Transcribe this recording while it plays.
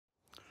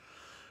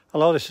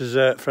Hello, this is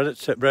Fred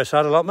at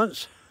Braeside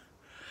Allotments.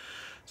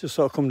 Just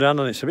sort of come down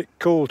and it's a bit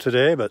cool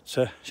today, but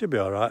should be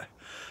alright.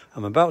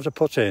 I'm about to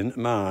put in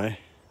my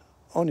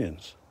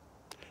onions,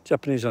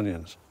 Japanese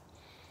onions.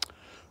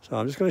 So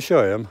I'm just going to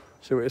show you them,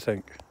 see what you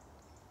think.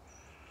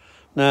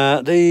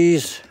 Now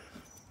these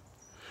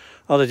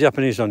are the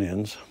Japanese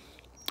onions.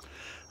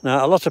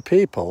 Now a lot of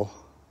people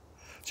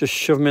just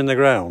shove them in the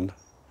ground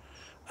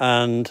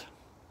and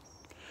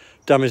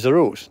damage the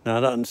roots.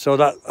 Now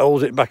that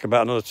holds it back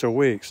about another 2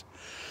 weeks.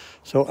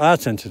 So what I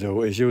tend to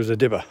do is use a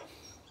dibber,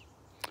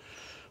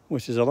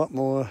 which is a lot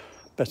more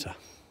better.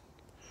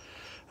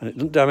 And it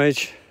doesn't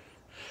damage.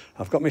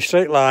 I've got my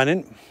straight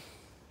lining.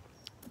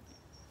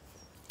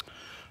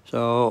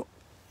 So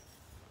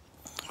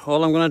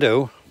all I'm going to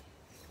do,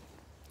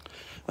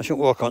 I shouldn't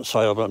walk on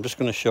soil, but I'm just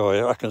going to show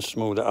you. I can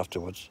smooth it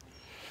afterwards.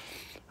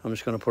 I'm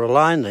just going to put a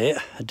line there,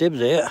 a dib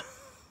there,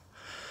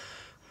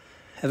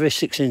 every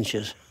 6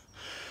 inches.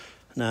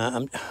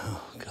 Now,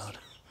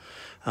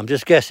 I'm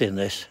just guessing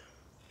this.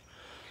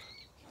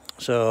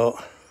 So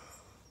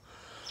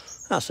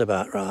that's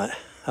about right.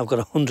 I've got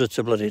 100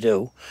 to bloody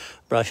do,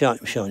 but I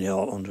shan't be showing you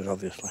all 100,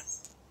 obviously.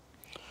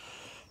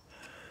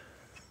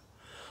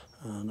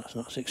 And that's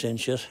not 6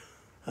 inches,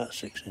 that's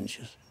 6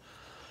 inches.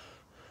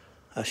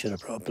 I should have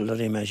brought a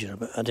bloody measure,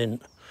 but I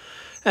didn't.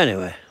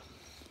 Anyway,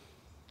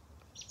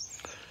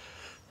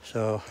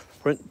 so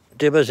put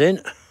dibbers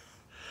in.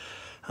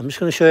 I'm just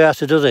going to show you how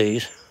to do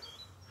these.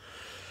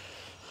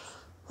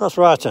 That's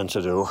what I tend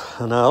to do,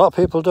 and a lot of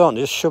people don't.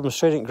 They just shove them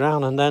straight in the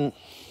ground and then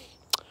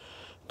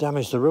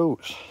damage the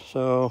roots.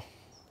 So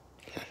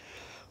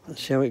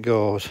let's see how it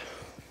goes.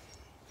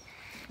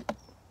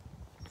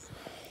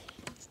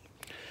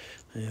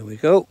 There we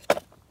go.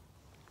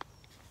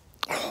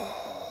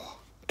 Oh,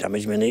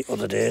 damaged my knee the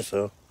other day,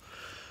 so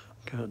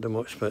can't do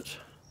much, but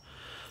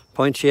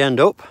pointy end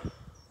up.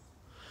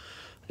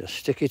 Just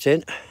stick it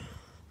in.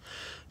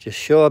 Just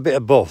show a bit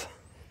above.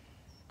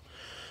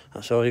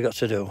 That's all you got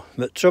to do.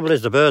 But the trouble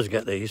is the birds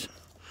get these.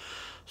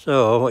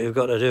 So what you've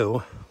got to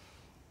do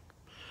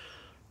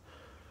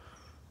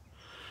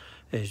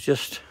is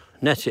just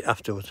net it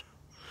afterwards.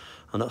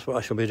 And that's what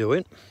I shall be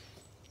doing.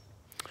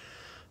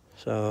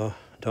 So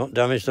don't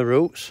damage the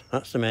roots.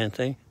 That's the main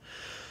thing.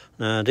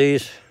 Now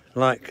these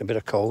like a bit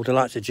of cold. They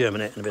like to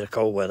germinate in a bit of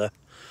cold weather.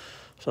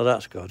 So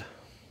that's good.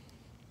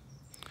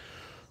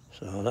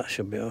 So that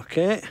should be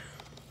okay.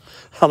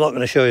 I'm not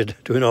going to show you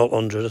doing all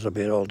 100. I'll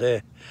be here all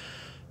day.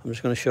 I'm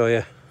just going to show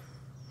you.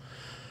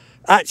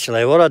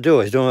 Actually, what I do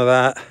is do them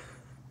about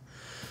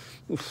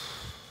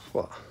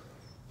what?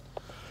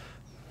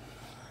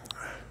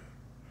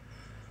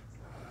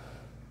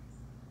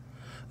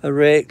 A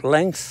rake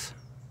length,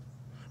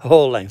 a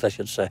whole length, I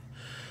should say,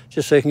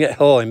 just so you can get a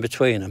hole in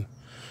between them.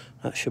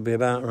 That should be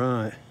about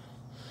right.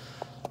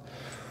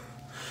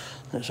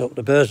 Let's hope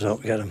the birds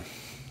don't get them.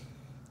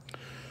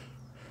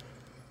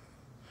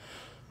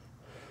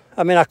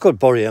 I mean, I could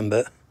bury them,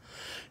 but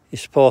you're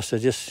supposed to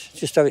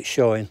just have it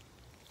showing.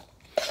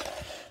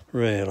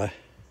 Really,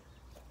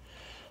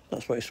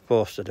 that's what you're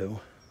supposed to do.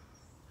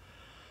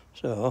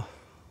 So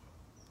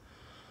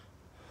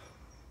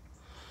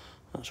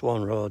that's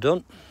one row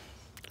done.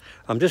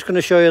 I'm just going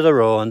to show you the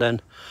row, and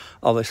then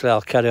obviously I'll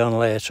carry on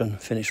later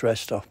and finish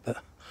rest off, but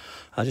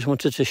I just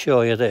wanted to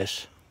show you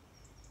this.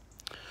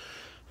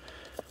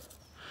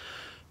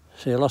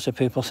 See, a lot of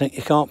people think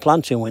you can't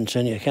plant in winter,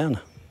 and you can.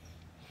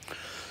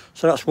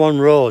 So that's one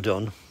row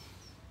done.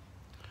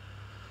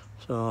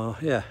 So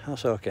yeah,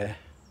 that's okay.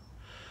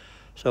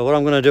 So what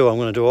I'm going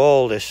to do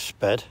all this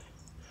bed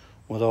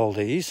with all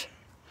these.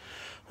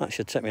 That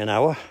should take me an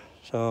hour.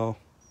 So,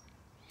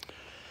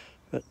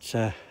 but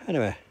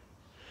anyway,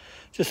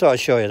 just thought I'd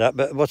show you that.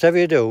 But whatever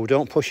you do,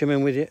 don't push them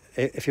in with you.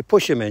 If you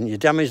push them in, you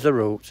damage the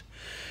root.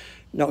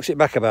 Knocks it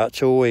back about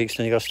 2 weeks,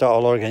 and you got to start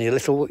all over again. You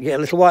get a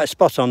little white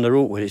spot on the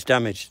root when it's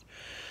damaged.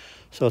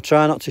 So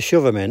try not to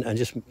shove them in, and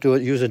just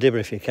use a dibber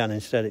if you can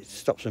instead. It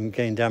stops them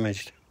getting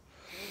damaged.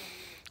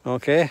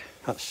 Okay,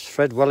 that's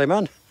Fred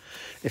Wellyman.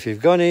 If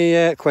you've got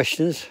any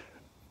questions,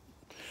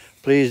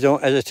 please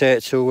don't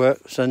hesitate to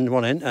send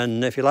one in.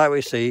 And if you like what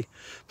you see,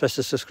 press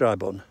the subscribe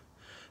button.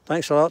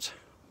 Thanks a lot.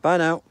 Bye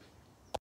now.